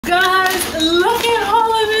Guys, look at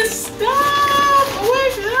all of this stuff! Oh my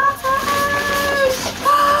gosh!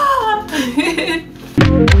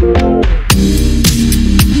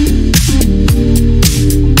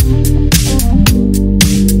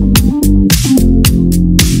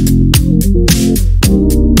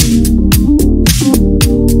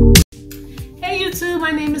 Hey YouTube, my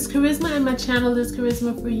name is Kharyzma and my channel is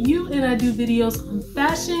Kharyzma for you, and I do videos on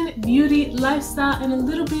fashion, beauty, lifestyle, and a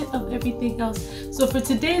little bit of everything else. So for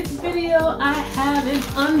today's video, I have an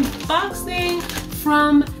unboxing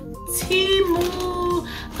from Temu.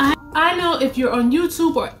 I know if you're on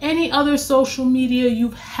YouTube or any other social media,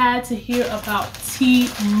 you've had to hear about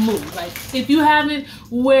Temu. Like, if you haven't,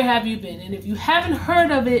 where have you been? And if you haven't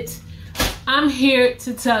heard of it, I'm here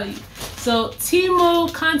to tell you. So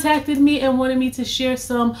Temu contacted me and wanted me to share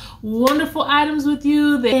some wonderful items with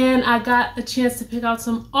you, and I got a chance to pick out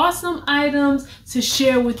some awesome items to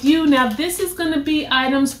share with you. Now this is going to be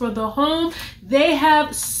items for the home. They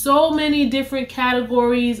have so many different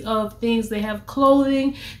categories of things. They have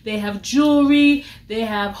clothing, they have jewelry, they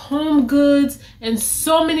have home goods, and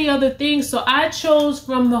so many other things. So I chose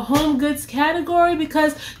from the home goods category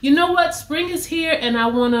because you know what? Spring is here and I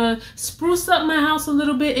want to spruce up my house a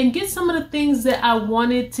little bit and get some of the things that I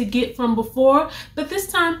wanted to get from before, but this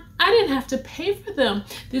time I didn't have to pay for them.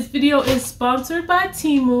 This video is sponsored by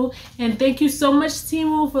Temu, and thank you so much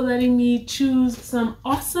Temu for letting me choose some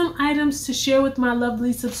awesome items to share with my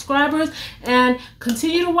lovely subscribers. And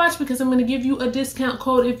continue to watch because I'm going to give you a discount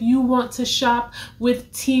code if you want to shop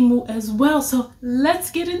with Temu as well. So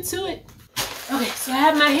let's get into it. Okay, so I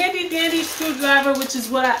have my handy dandy screwdriver, which is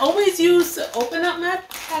what I always use to open up my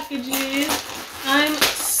packages. I'm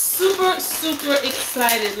super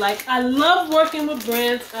excited. Like, I love working with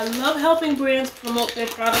brands. I love helping brands promote their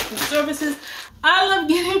products and services. I love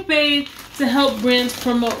getting paid to help brands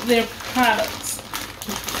promote their products.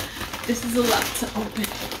 This is a lot to open.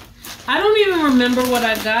 I don't even remember what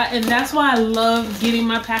I got, and that's why I love getting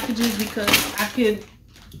my packages, because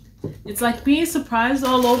it's like being surprised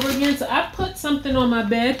all over again. So I put something on my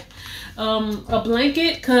bed, a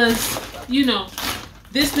blanket, because you know,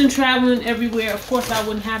 this been traveling everywhere. Of course, I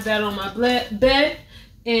wouldn't have that on my bed.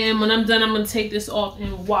 And when I'm done, I'm going to take this off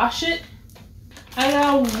and wash it. I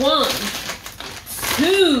got 1,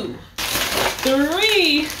 2,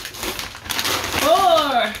 3,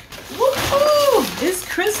 4. Woohoo! It's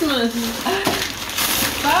Christmas.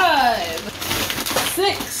 5,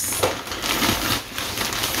 6,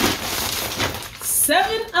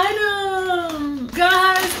 7 items.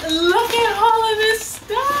 Guys, look at all of this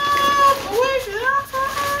stuff.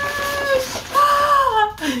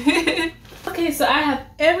 Okay, so I have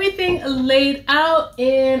everything laid out,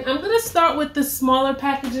 and I'm gonna start with the smaller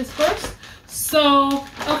packages first. So,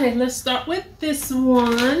 okay, let's start with this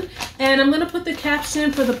one, and I'm gonna put the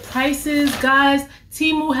caption for the prices. Guys,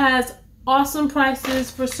 Temu has awesome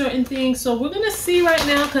prices for certain things, so we're gonna see right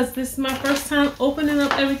now because this is my first time opening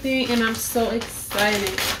up everything and I'm so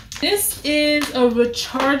excited. This is a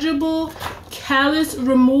rechargeable callus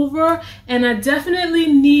remover, and I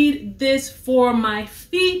definitely need this for my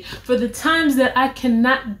feet for the times that I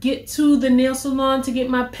cannot get to the nail salon to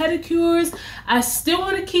get my pedicures. I still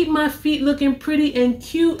want to keep my feet looking pretty and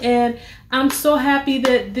cute, and I'm so happy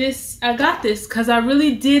that I got this because I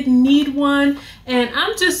really did need one, and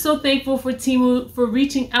I'm just so thankful for Temu for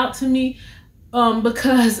reaching out to me.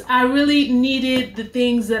 Because I really needed the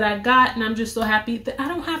things that I got, and I'm just so happy that I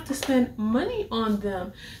don't have to spend money on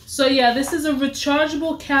them. So yeah, this is a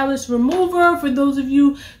rechargeable callus remover for those of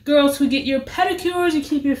you girls who get your pedicures. You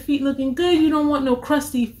keep your feet looking good. You don't want no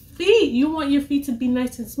crusty feet. You want your feet to be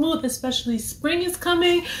nice and smooth, especially spring is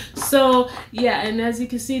coming. So yeah, and as you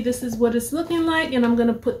can see, this is what it's looking like, and I'm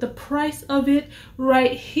gonna put the price of it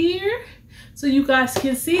right here so you guys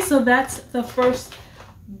can see. So that's the first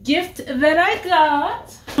gift that I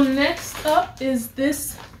got. Next up is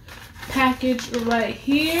this package right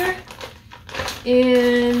here,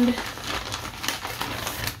 and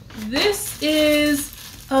this is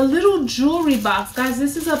a little jewelry box. Guys,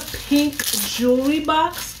 this is a pink jewelry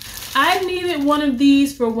box. I needed one of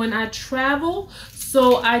these for when I travel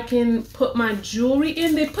so I can put my jewelry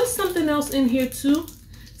in. They put something else in here too,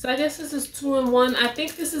 so I guess this is 2 in 1. I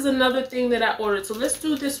think this is another thing that I ordered, so let's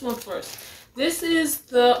do this one first. This is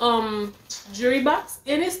the jewelry box,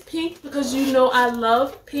 and it's pink because you know I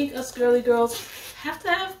love pink. Us girly girls have to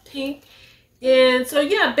have pink. And so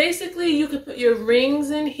yeah, basically you could put your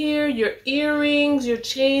rings in here, your earrings, your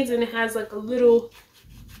chains, and it has like a little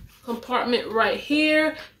compartment right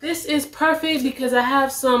here. This is perfect because I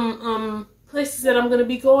have some places that I'm going to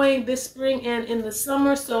be going this spring and in the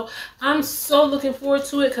summer. So I'm so looking forward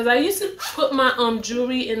to it, because I used to put my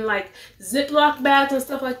jewelry in like Ziploc bags and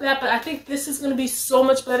stuff like that, but I think this is going to be so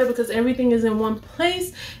much better because everything is in one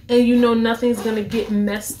place and you know nothing's going to get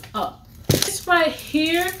messed up. This right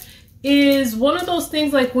here is one of those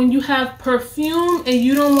things, like when you have perfume and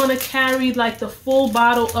you don't want to carry like the full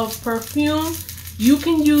bottle of perfume, you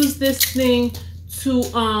can use this thing to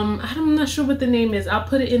I'm not sure what the name is. I'll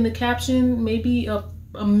put it in the caption. Maybe a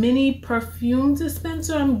mini perfume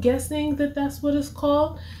dispenser. I'm guessing that that's what it's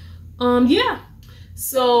called. Yeah,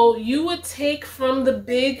 so you would take from the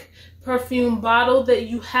big perfume bottle that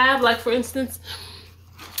you have, like for instance,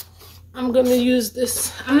 I'm gonna use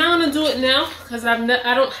this. I'm not gonna do it now because I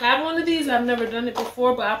don't have one of these. I've never done it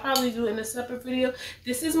before, but I'll probably do it in a separate video.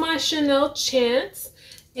 This is my Chanel Chance.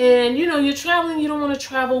 And you know, you're traveling, you don't want to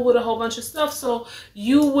travel with a whole bunch of stuff, so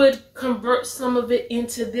you would convert some of it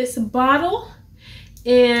into this bottle,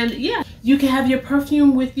 and yeah, you can have your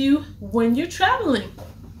perfume with you when you're traveling.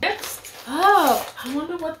 Next up, I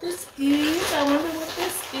wonder what this is.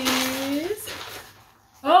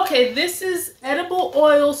 Okay, this is edible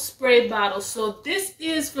oil spray bottle. So this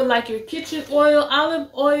is for like your kitchen oil, olive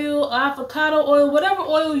oil, avocado oil, whatever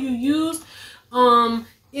oil you use.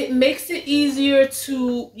 It makes it easier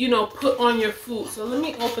to, you know, put on your food. So let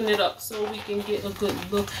me open it up so we can get a good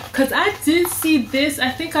look. Because I did see this.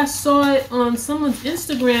 I think I saw it on someone's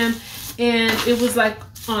Instagram. And it was like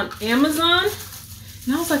on Amazon.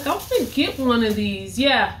 And I was like, I want to get one of these.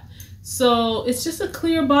 Yeah. So it's just a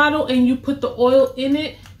clear bottle. And you put the oil in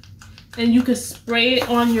it. And you can spray it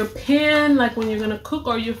on your pan. Like when you're going to cook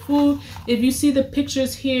or your food. If you see the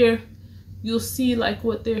pictures here, you'll see like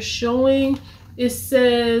what they're showing. It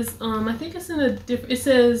says, I think it's in a different, it's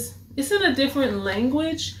in a different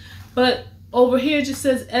language, but over here it just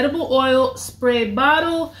says edible oil spray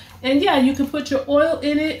bottle. And yeah, you can put your oil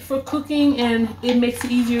in it for cooking, and it makes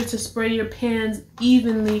it easier to spray your pans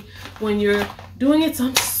evenly when you're doing it. So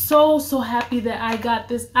I'm so happy that I got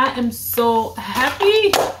this. I am so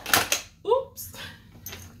happy. Oops.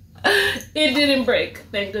 It didn't break,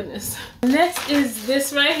 thank goodness. Next is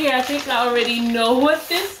this right here. I think I already know what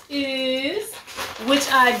this is, which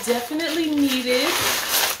I definitely needed.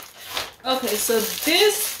 Okay, so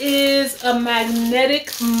this is a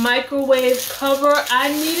magnetic microwave cover. I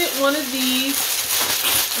needed one of these.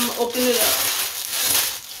 I'm gonna open it up.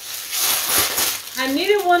 I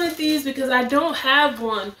needed one of these because I don't have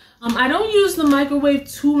one. I don't use the microwave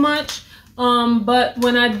too much, but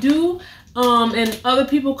when I do, and other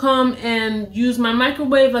people come and use my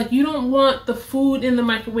microwave, like you don't want the food in the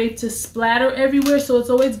microwave to splatter everywhere, so it's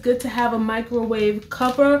always good to have a microwave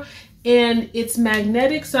cover, and it's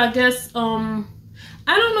magnetic. So I guess I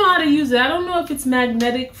don't know how to use it. I don't know if it's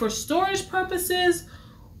magnetic for storage purposes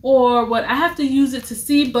or what. I have to use it to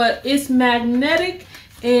see, but it's magnetic,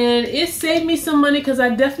 and it saved me some money because I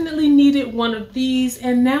definitely needed one of these,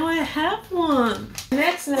 and now I have one.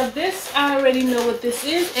 Next, now this, I already know what this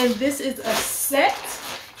is, and this is a set,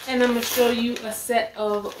 and I'm going to show you a set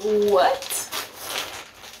of what?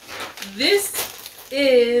 This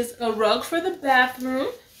is a rug for the bathroom,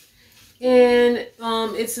 and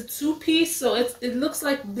it's a two-piece, so it looks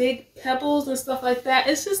like big pebbles and stuff like that.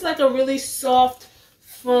 It's just like a really soft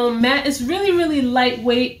foam mat. It's really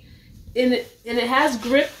lightweight. And it has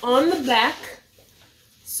grip on the back.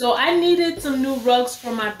 So I needed some new rugs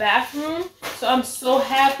for my bathroom. So I'm so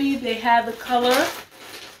happy they have the color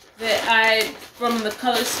that from the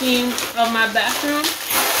color scheme of my bathroom.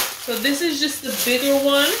 So this is just the bigger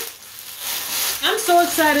one. I'm so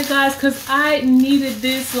excited, guys, because I needed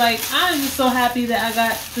this. Like, I'm just so happy that I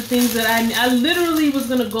got the things that I literally was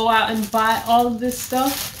going to go out and buy all of this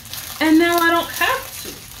stuff. And now I don't have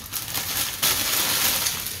to.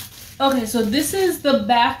 Okay, so this is the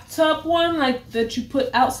bathtub one, like that you put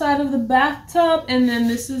outside of the bathtub, and then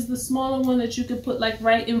this is the smaller one that you can put like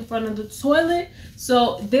right in front of the toilet.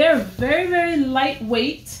 So they're very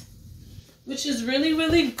lightweight, which is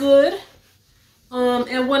really good.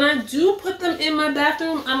 And when I do put them in my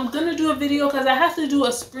bathroom, I'm gonna do a video because I have to do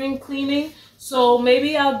a spring cleaning. So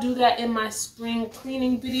maybe I'll do that in my spring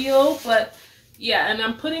cleaning video. But yeah, and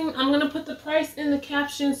I'm gonna put the price in the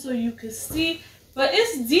caption so you can see. But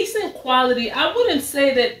it's decent quality. I wouldn't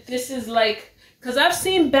say that this is like, because I've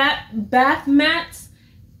seen bath mats,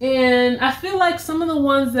 and I feel like some of the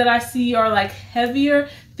ones that I see are like heavier.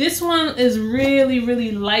 This one is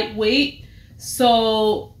really lightweight.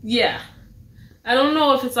 So yeah, I don't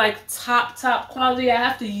know if it's like top quality. I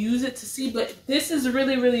have to use it to see, but this is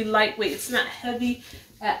really lightweight. It's not heavy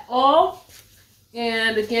at all.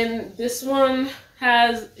 And again, this one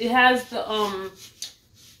has the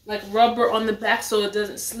like rubber on the back so it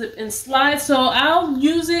doesn't slip and slide. So I'll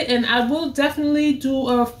use it, and I will definitely do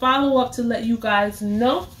a follow-up to let you guys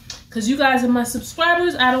know, because you guys are my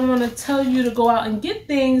subscribers. I don't want to tell you to go out and get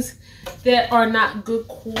things that are not good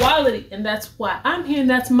quality, and that's why I'm here, and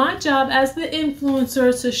that's my job as the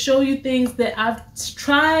influencer, to show you things that I've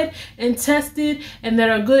tried and tested and that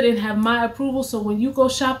are good and have my approval. So when you go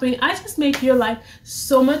shopping, I just make your life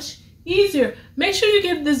so much easier. Make sure you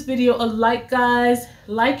give this video a like, guys.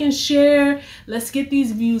 Like and share. Let's get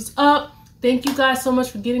these views up. Thank you guys so much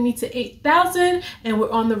for getting me to 8,000, and we're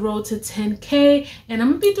on the road to 10K, and I'm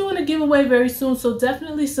gonna be doing a giveaway very soon, so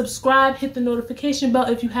definitely subscribe, hit the notification bell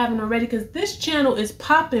if you haven't already, because this channel is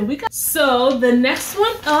popping. So the next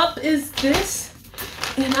one up is this,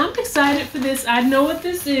 and I'm excited for this. I know what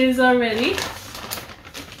this is already,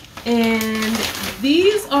 and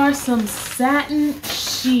these are some satin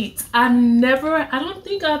sheets. I don't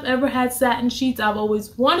think I've ever had satin sheets. I've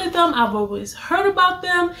always wanted them. I've always heard about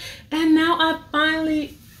them, and now I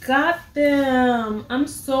finally got them. I'm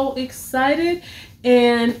so excited,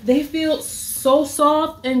 and they feel so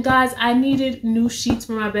soft. And guys, I needed new sheets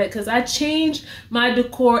for my bed because I change my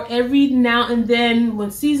decor every now and then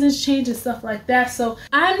when seasons change and stuff like that. So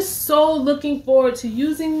I'm so looking forward to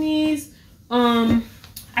using these.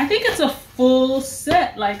 I think it's a full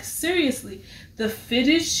set, like seriously. The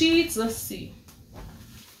fitted sheets, let's see.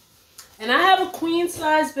 And I have a queen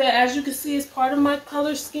size bed, as you can see, it's part of my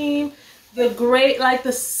color scheme. The gray, like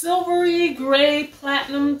the silvery gray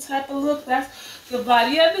platinum type of look, that's the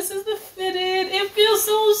body. Yeah, this is the fitted. It feels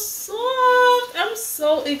so soft. I'm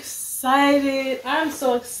so excited. I'm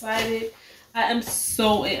so excited. I am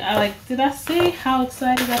so, did I say how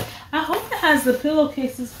excited I hope it has the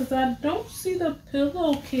pillowcases, because I don't see the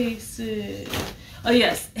pillowcases. Oh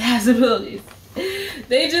yes, it has the pillowcases.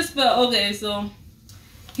 They just fell. Okay, so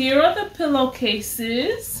here are the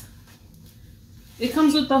pillowcases. It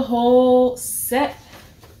comes with the whole set.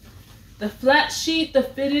 The flat sheet, the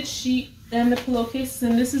fitted sheet, and the pillowcases.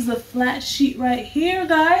 And this is the flat sheet right here,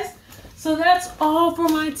 guys. So that's all for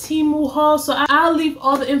my Temu haul. So I'll leave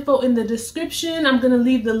all the info in the description. I'm going to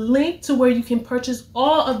leave the link to where you can purchase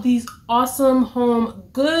all of these awesome home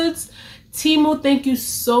goods. Temu, thank you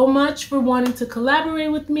so much for wanting to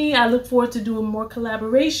collaborate with me. I look forward to doing more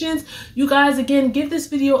collaborations. You guys, again, give this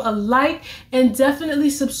video a like and definitely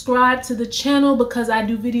subscribe to the channel, because I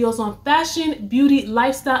do videos on fashion, beauty,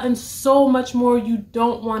 lifestyle, and so much more. You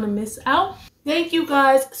don't want to miss out. Thank you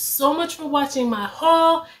guys so much for watching my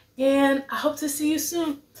haul, and I hope to see you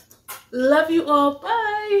soon. Love you all.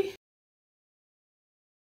 Bye.